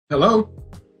Hello.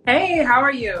 Hey, how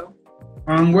are you?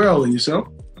 I'm well, and yourself?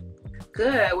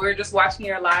 Good. We were just watching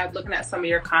your live, looking at some of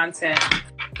your content.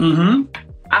 Mm-hmm.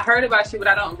 I heard about you, but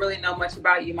I don't really know much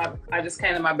about you. I just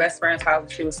came to my best friend's house.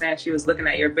 She was saying she was looking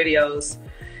at your videos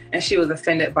and she was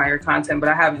offended by your content, but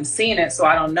I haven't seen it, so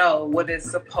I don't know what is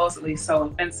supposedly so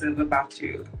offensive about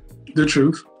you. The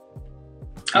truth.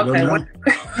 Okay.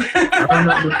 I don't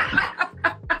know.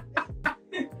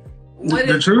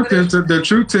 The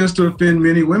truth tends to offend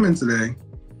many women today.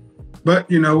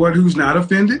 But you know what? Who's not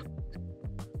offended?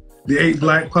 The 8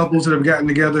 black couples that have gotten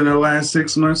together in the last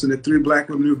 6 months, and the 3 black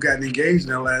women who've gotten engaged in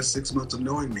the last 6 months of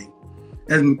knowing me,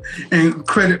 and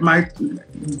credit my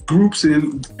groups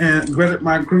and credit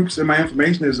my groups and my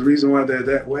information as the reason why they're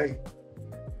that way.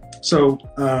 So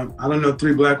I don't know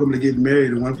 3 black women getting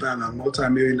married and one found a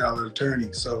multi-million-dollar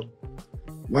attorney. So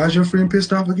why is your friend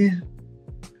pissed off again?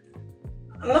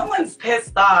 No one's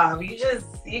pissed off. You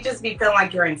just be feeling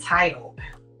like you're entitled.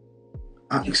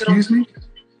 Excuse me?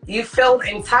 You feel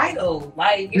entitled,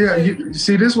 like you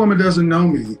see, this woman doesn't know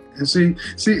me, and see,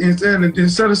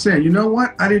 instead of saying, you know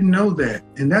what, I didn't know that,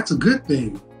 and that's a good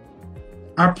thing.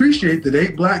 I appreciate that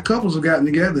 8 black couples have gotten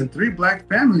together and 3 black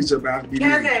families are about to be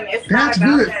married. That's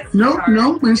good. No.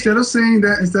 Instead of saying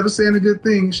a good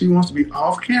thing, she wants to be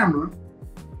off camera.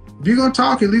 If you're gonna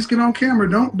talk, at least get on camera.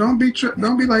 Don't be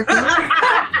like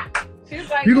that. She's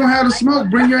like, if you're gonna have the smoke,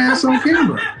 bring your ass on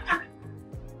camera.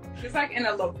 She's like in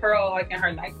a little pearl, like in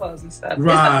her night clothes and stuff.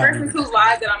 Right. It's the person whose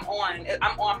live that I'm on.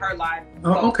 I'm on her live.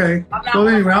 Oh, okay. So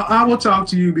anyway, I will talk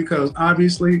to you because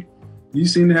obviously you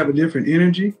seem to have a different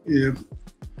energy.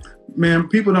 Man,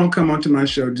 people don't come onto my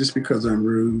show just because I'm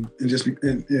rude,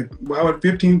 why would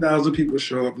 15,000 people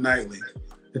show up nightly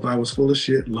if I was full of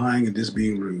shit, lying, and just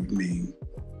being rude, mean?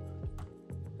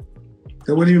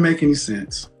 That wouldn't even make any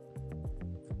sense.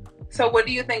 So what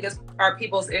do you think are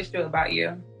people's issue about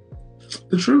you?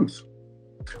 The truth.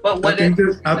 But I think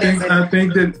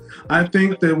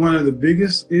that one of the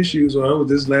biggest issues was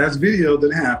this last video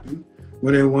that happened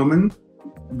when a woman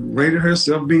rated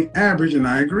herself being average, and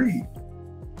I agreed.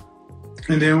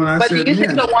 And then when I said, do you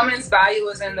think the woman's value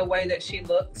is in the way that she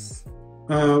looks?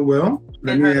 Well,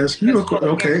 let me ask you a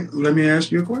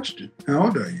question. How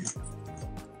old are you?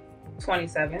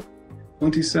 27.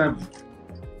 27.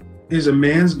 Is a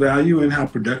man's value in how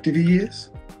productive he is?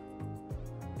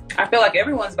 I feel like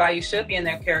everyone's value should be in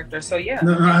their character, so yeah.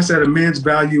 No, I said a man's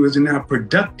value is in how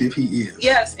productive he is.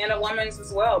 Yes, and a woman's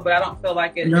as well, but I don't feel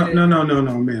like it. No,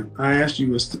 ma'am. I asked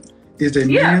you, is a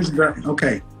man's value,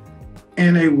 okay.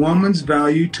 And a woman's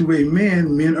value to a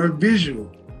man, men are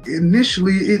visual.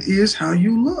 Initially, it is how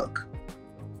you look.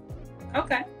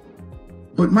 Okay.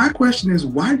 But my question is,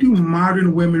 why do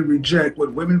modern women reject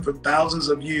what women for thousands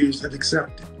of years have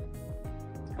accepted?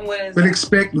 But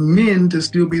expect men to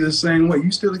still be the same way.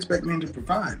 You still expect men to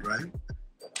provide, right?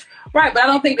 Right, but I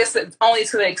don't think this is only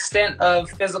to the extent of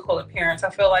physical appearance.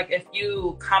 I feel like if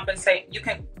you compensate, you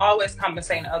can always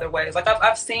compensate in other ways. Like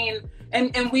I've seen,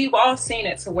 and we've all seen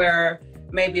it to where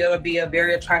maybe it would be a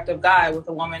very attractive guy with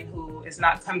a woman who is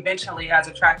not conventionally as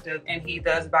attractive, and he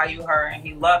does value her and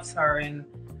he loves her. And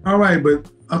all right, but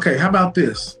okay, how about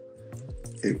this?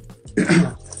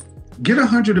 Get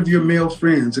 100 of your male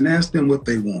friends and ask them what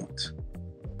they want.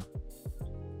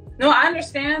 No, I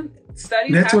understand.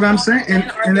 Studies. That's what I'm saying,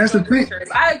 and that's the thing.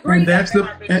 I agree. And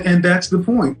that's the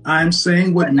point. I'm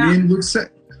saying what men would say.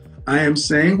 I am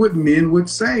saying what men would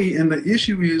say, and the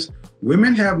issue is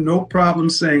women have no problem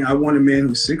saying, "I want a man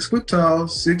who's 6 foot tall,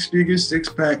 6 figures,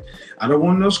 6-pack. I don't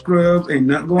want no scrubs. Ain't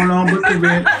nothing going on with the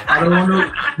rent. I don't want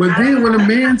no." But then when a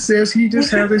man says he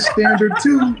just has a standard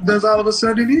too, there's all of a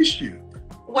sudden an issue.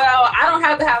 Well, I don't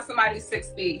have to have somebody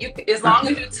 6 feet. As long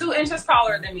as you're 2 inches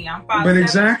taller than me, I'm fine. But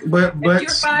exactly, but if you're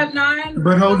 5'9".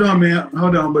 But hold on,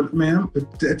 ma'am.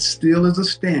 But that still is a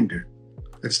standard.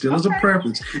 That still is a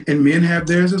preference, and men have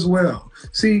theirs as well.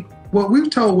 See, what we've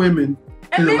told women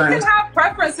and men can have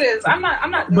preferences. I'm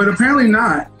not. But apparently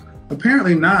not.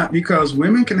 Apparently not, because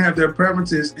women can have their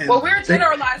preferences. And well, we're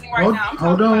generalizing right now.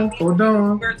 Hold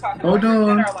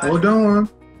on.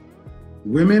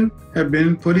 Women have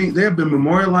been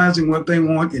memorializing what they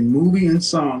want in movie and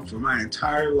song for my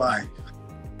entire life.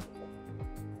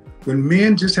 When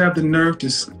men just have the nerve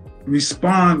to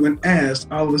respond when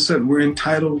asked, all of a sudden we're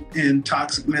entitled in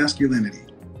toxic masculinity.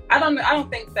 I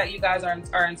don't think that you guys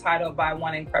are entitled by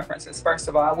wanting preferences. First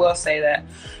of all, I will say that.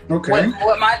 Okay.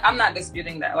 I'm not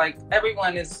disputing that. Like,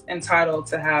 everyone is entitled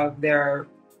to have their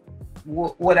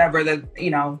whatever that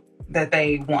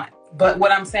they want. But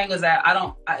what I'm saying is that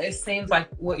it seems like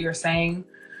what you're saying,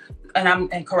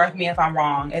 and correct me if I'm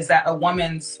wrong, is that a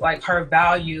woman's, like, her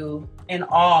value in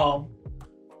all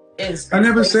is. I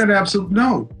never said absolute.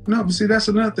 No. But see, that's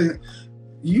another thing.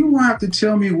 You won't have to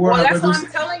tell me where. Well, that's what I'm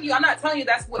telling you. I'm not telling you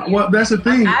that's what. Well, that's the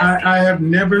thing. I have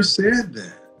never said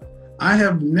that. I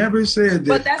have never said that.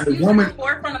 But that's usually the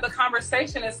forefront of the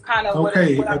conversation. Is kind of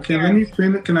okay. Okay, let me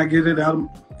finish. Can I get it out?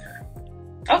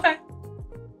 Okay.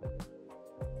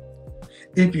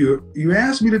 If you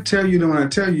ask me to tell you, then when I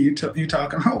tell you, you're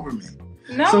talking over me.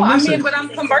 No, so listen, I mean, but I'm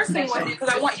conversing with you because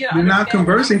I want you to. You're not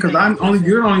conversing because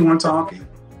you're the only one talking.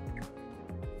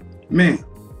 Man,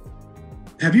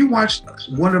 have you watched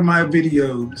one of my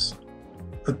videos?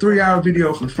 A 3-hour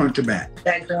video from front to back.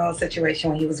 That girl situation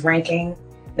when he was ranking.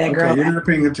 That girl. You're not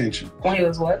paying attention. When he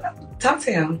was what? Talk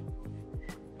to him.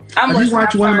 Have you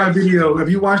watched one of my videos? Have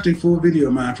you watched a full video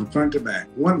of mine from front to back?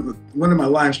 One of my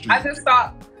live streams.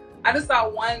 I just saw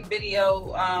one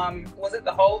video. Was it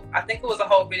the whole? I think it was a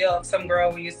whole video of some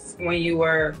girl when you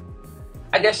were.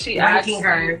 I guess she ranking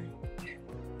her.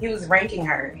 He was ranking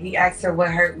her. He asked her what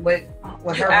her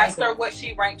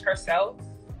she ranked herself.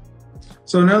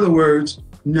 So in other words,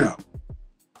 no.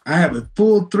 I have a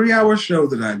full 3-hour show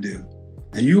that I do,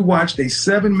 and you watched a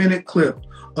 7-minute clip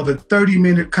of a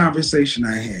 30-minute conversation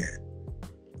I had.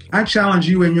 I challenge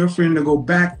you and your friend to go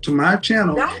back to my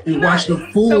channel and watch the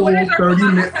full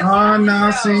 30-minute. Oh,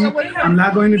 no, see, I'm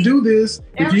not going to do this.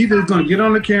 If you're either going to get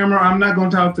on the camera, I'm not going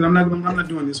to talk to them. I'm not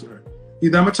doing this with her.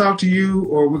 Either I'm going to talk to you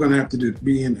or we're going to have to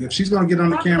be in. If she's going to get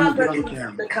on the camera, get on the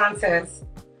camera. The contest.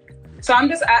 So I'm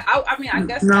just, I mean, I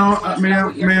guess. No,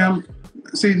 ma'am.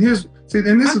 See, and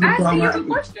this is the problem.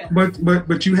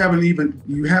 But you haven't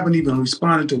even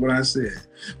responded to what I said.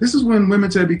 This is when women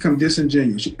tend to become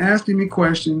disingenuous. You're asking me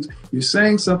questions, you're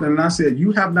saying something, and I said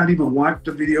you have not even watched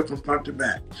the video from front to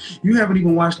back. You haven't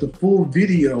even watched the full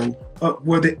video of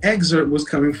where the excerpt was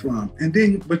coming from.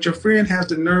 But your friend has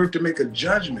the nerve to make a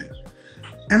judgment.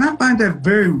 And I find that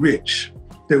very rich.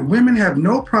 That women have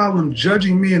no problem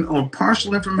judging men on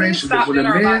partial information. Please stop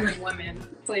generalizing women,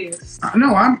 please.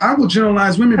 No, I will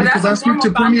generalize women because I speak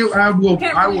to plenty of. I will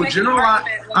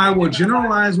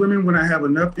generalize women when I have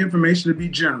enough information to be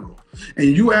general.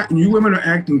 And you women are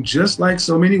acting just like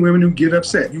so many women who get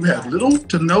upset. You have little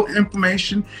to no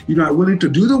information. You're not willing to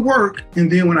do the work, and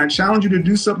then when I challenge you to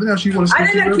do something else, you want to. I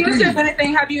didn't accuse you of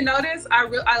anything. Have you noticed? I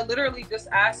literally just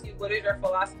asked you, what is your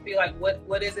philosophy? Like,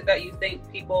 what is it that you think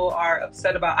people are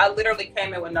upset about? I literally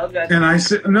came in with no judgment. And I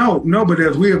said no, but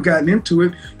as we have gotten into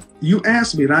it, you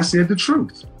asked me, and I said the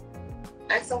truth.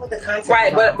 What the concept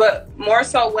right, but more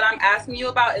so, what I'm asking you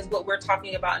about is what we're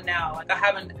talking about now. Like, I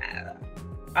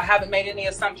haven't made any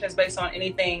assumptions based on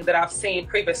anything that I've seen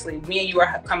previously. Me and you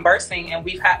are conversing, and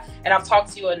I've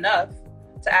talked to you enough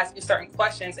to ask you certain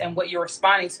questions, and what you're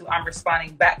responding to, I'm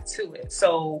responding back to it.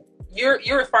 So you're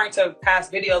referring to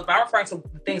past videos, but I'm referring to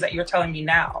the things that you're telling me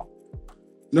now.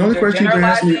 The only question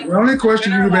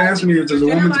you've asked me is does a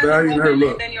woman's value in her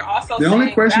look? The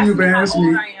only question you've asked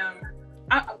me.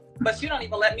 But you don't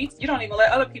even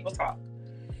let other people talk.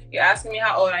 You're asking me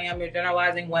how old I am. You're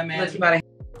generalizing women.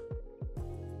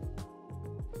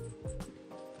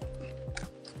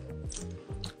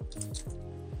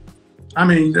 I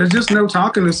mean, there's just no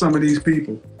talking to some of these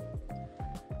people.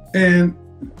 And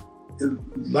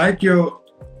like your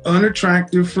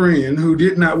unattractive friend who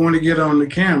did not want to get on the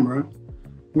camera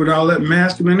with all that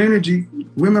masculine energy,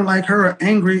 women like her are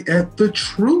angry at the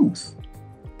truth.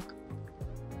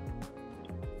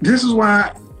 This is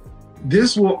why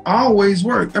this will always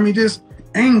work. I mean, just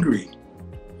angry.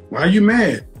 Why are you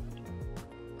mad?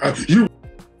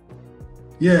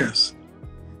 Yes.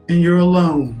 And you're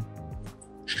alone.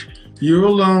 You're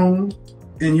alone,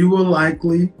 and you will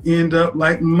likely end up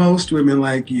like most women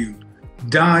like you,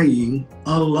 dying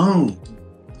alone.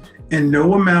 And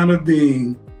no amount of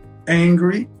being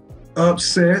angry,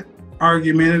 upset,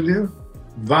 argumentative,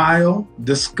 vile,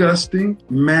 disgusting,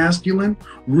 masculine,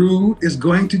 rude is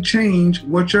going to change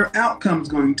what your outcome is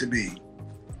going to be.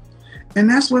 And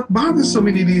that's what bothers so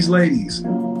many of these ladies,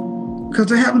 because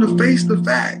they're having to face the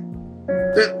fact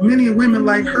that many women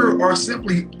like her are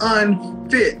simply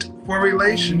unfit for a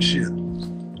relationship.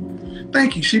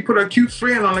 Thank you. She put her cute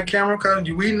friend on the camera because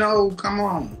we know, come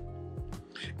on.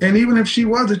 And even if she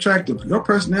was attractive, your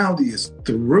personality is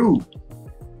through.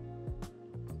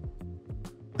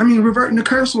 I mean, reverting to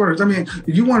curse words. I mean,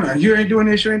 you ain't doing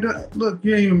this, you ain't doing that. Look,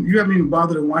 you haven't even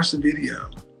bothered to watch the video.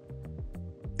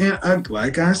 And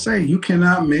like I say, you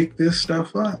cannot make this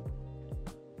stuff up.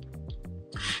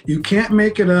 You can't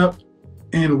make it up,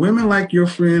 and women like your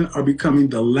friend are becoming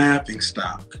the laughing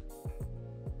stock.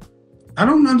 I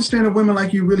don't understand if women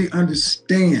like you really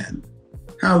understand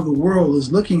how the world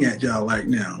is looking at y'all right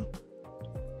now.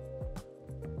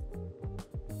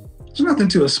 There's nothing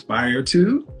to aspire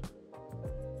to.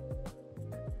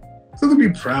 something to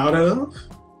be proud of.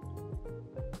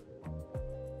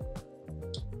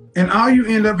 And all you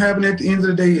end up having at the end of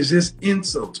the day is just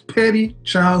insults, petty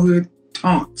childhood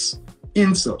taunts,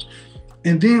 insults.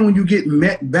 And then when you get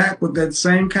met back with that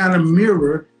same kind of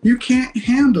mirror, you can't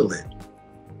handle it.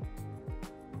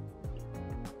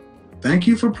 Thank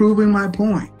you for proving my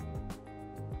point.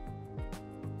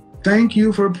 Thank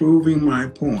you for proving my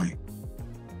point.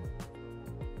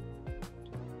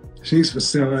 She's for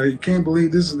sale. You can't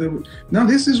believe this is no,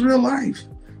 this is real life.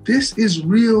 This is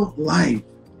real life.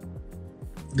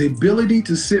 The ability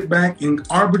to sit back and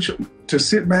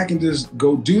just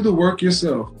go do the work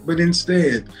yourself. But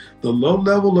instead, the low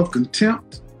level of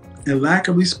contempt and lack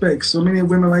of respect so many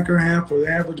women like her have for the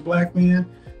average black man,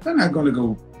 they're not going to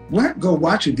go, what? Go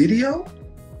watch a video?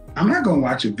 I'm not going to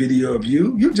watch a video of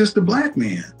you. You're just a black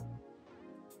man.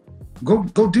 Go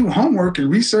do homework and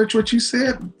research what you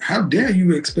said. How dare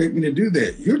you expect me to do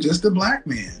that? You're just a black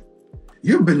man.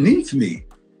 You're beneath me.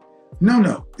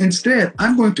 No. Instead,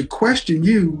 I'm going to question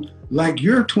you like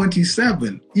you're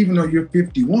 27, even though you're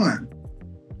 51.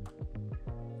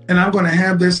 And I'm going to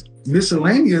have this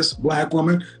miscellaneous black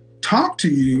woman talk to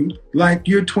you like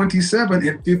you're 27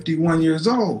 and 51 years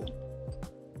old.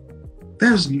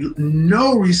 There's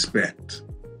no respect.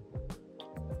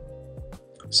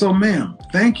 So, ma'am,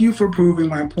 thank you for proving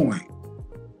my point.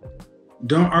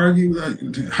 Don't argue.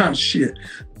 Shit.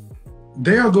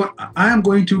 I am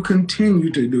going to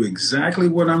continue to do exactly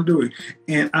what I'm doing.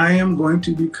 And I am going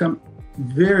to become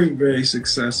very, very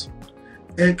successful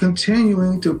at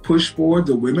continuing to push forward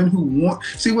the women who want.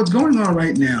 See, what's going on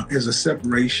right now is a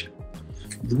separation.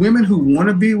 The women who want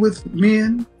to be with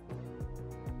men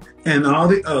and all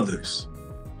the others.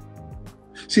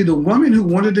 See, the woman who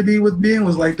wanted to be with men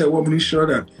was like that woman who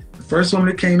showed up. The first woman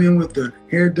that came in with the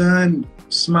hair done,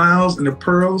 smiles, and the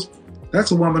pearls,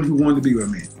 that's a woman who wanted to be with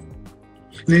me.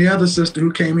 And the other sister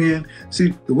who came in,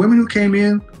 see, the women who came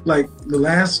in, like the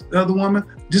last other woman,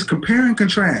 just compare and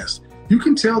contrast. You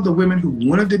can tell the women who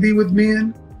wanted to be with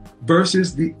men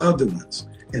versus the other ones.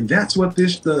 And that's what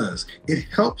this does. It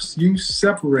helps you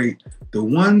separate the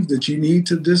ones that you need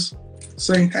to just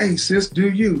say, hey, sis, do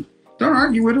you. Don't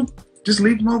argue with them. Just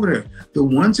leave them over there. The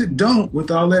ones that don't,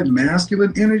 with all that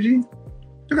masculine energy,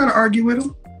 you got to argue with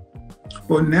them.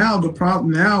 But now the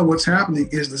problem, what's happening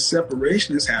is the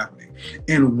separation is happening.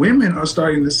 And women are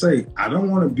starting to say, I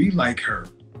don't want to be like her.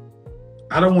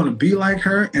 I don't want to be like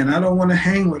her, and I don't want to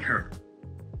hang with her.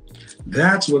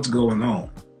 That's what's going on.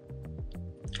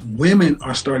 Women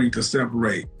are starting to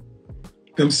separate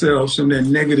themselves from their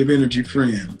negative energy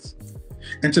friends.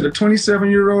 And to the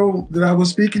 27-year-old that I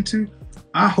was speaking to,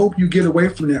 I hope you get away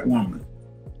from that woman,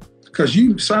 because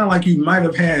you sound like you might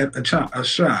have had a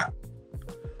shot.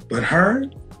 But her,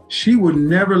 she would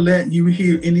never let you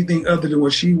hear anything other than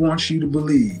what she wants you to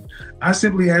believe. I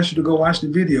simply asked you to go watch the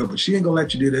video, but she ain't gonna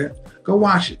let you do that. Go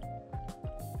watch it.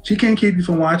 She can't keep you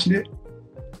from watching it,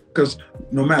 because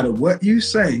no matter what you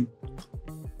say,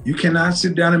 you cannot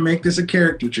sit down and make this a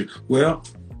caricature. Well,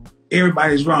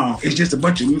 everybody's wrong. It's just a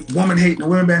bunch of woman hating and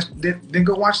women bashing. Then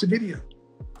go watch the video.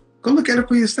 Go look at it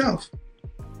for yourself.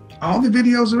 All the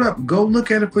videos are up. Go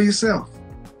look at it for yourself.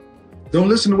 Don't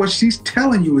listen to what she's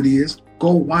telling you it is.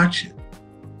 Go watch it.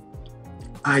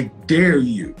 I dare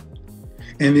you.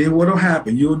 And then what'll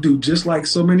happen? You'll do just like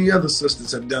so many other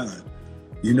sisters have done.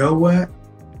 You know what?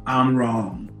 I'm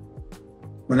wrong.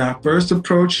 When I first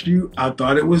approached you, I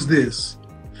thought it was this.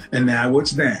 And now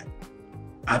it's that.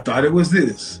 I thought it was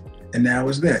this. And now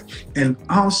it's that. And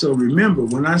also remember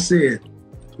when I said,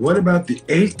 what about the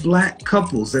 8 black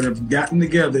couples that have gotten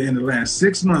together in the last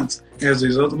 6 months as a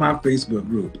result of my Facebook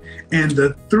group? And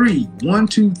the 3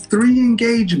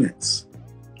 engagements.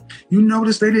 You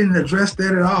notice they didn't address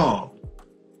that at all.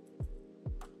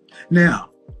 Now,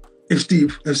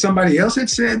 if somebody else had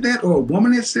said that, or a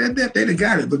woman had said that, they'd have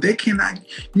got it. But they cannot,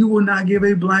 you will not give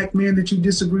a black man that you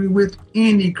disagree with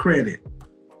any credit.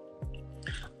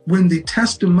 When the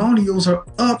testimonials are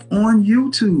up on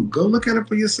YouTube, go look at it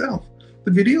for yourself. The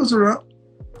videos are up.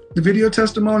 The video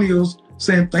testimonials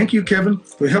saying, thank you, Kevin,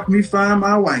 for helping me find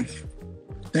my wife.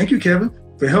 Thank you, Kevin,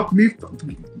 for helping me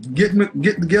get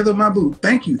together my boo.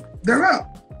 Thank you. They're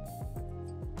up.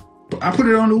 I put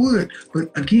it on the wood.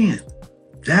 But again,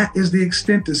 that is the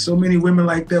extent that so many women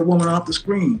like that woman off the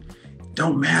screen.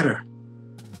 Don't matter.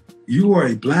 You are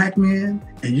a black man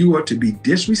and you are to be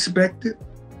disrespected.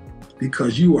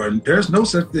 Because there's no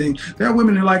such thing. There are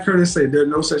women who like her that say there's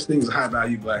no such thing as high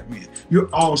value black men. You're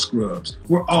all scrubs.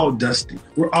 We're all dusty.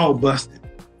 We're all busted.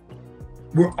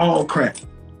 We're all cracked.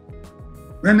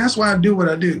 And that's why I do what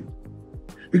I do.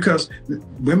 Because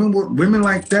women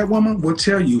like that woman will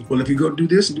tell you, well, if you go do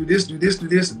this and do this, do this, do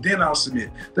this, and then I'll submit.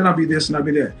 Then I'll be this and I'll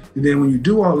be that. And then when you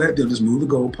do all that, they'll just move the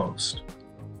goalpost.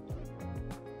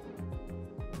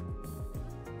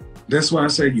 That's why I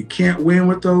say you can't win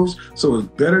with those. So it's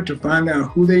better to find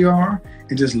out who they are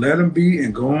and just let them be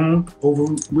and go on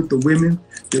over with the women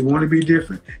that want to be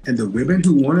different. And the women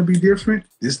who want to be different,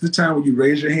 this is the time when you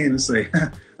raise your hand and say,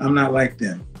 I'm not like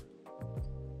them.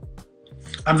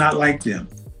 I'm not like them.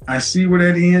 I see where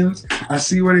that ends. I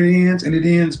see where it ends, and it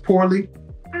ends poorly.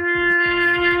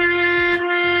 I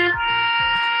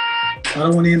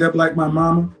don't want to end up like my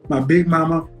mama, my big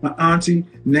mama, my auntie,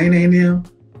 Nene and them.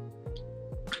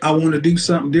 I want to do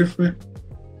something different.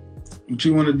 What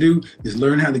you want to do is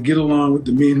learn how to get along with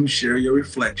the men who share your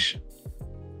reflection.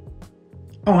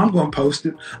 Oh, I'm going to post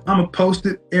it. I'm going to post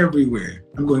it everywhere.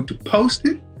 I'm going to post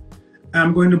it.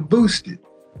 I'm going to boost it.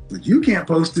 But you can't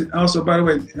post it. Also, by the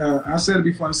way, I said it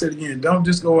before, I said it again. Don't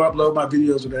just go upload my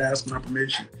videos without asking my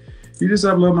permission. You just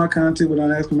upload my content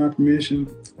without asking my permission.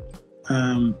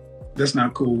 That's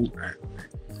not cool.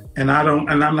 And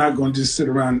I'm not going to just sit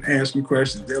around and ask you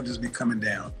questions. They'll just be coming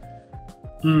down.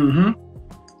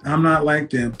 I'm not like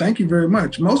them. Thank you very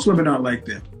much. Most women aren't like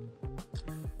them.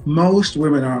 Most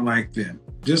women aren't like them.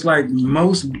 Just like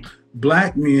most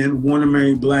black men want to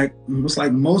marry black. It's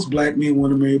like most black men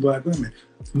want to marry black women.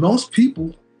 Most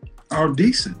people are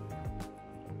decent.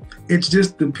 It's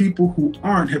just the people who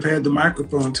aren't have had the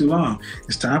microphone too long.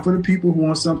 It's time for the people who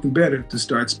want something better to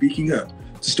start speaking up,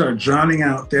 to start drowning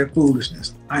out that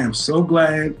foolishness. I am so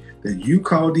glad that you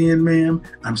called in, ma'am.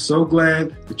 I'm so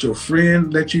glad that your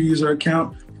friend let you use her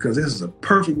account, because this is a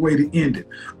perfect way to end it.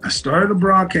 I started a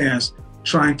broadcast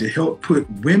trying to help put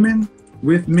women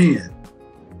with men.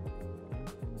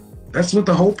 That's what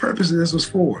the whole purpose of this was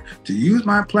for, to use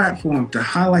my platform to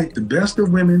highlight the best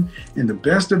of women and the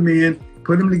best of men,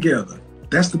 put them together.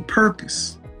 That's the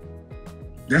purpose.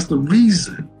 That's the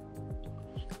reason.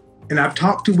 And I've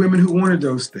talked to women who wanted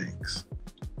those things.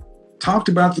 Talked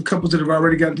about the couples that have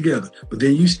already got together. But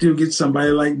then you still get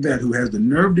somebody like that who has the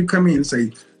nerve to come in and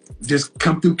say, just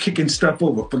come through kicking stuff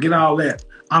over. Forget all that.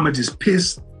 I'ma just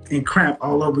piss and crap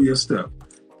all over your stuff.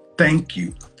 Thank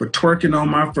you for twerking on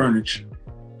my furniture.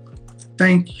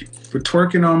 Thank you for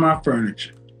twerking on my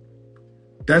furniture.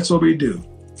 That's what we do.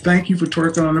 Thank you for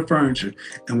twerking on the furniture.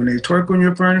 And when they twerk on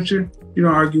your furniture, you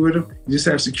don't argue with them. You just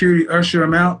have security usher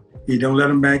them out. You don't let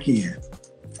them back in.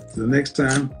 Till next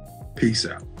time, peace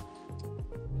out.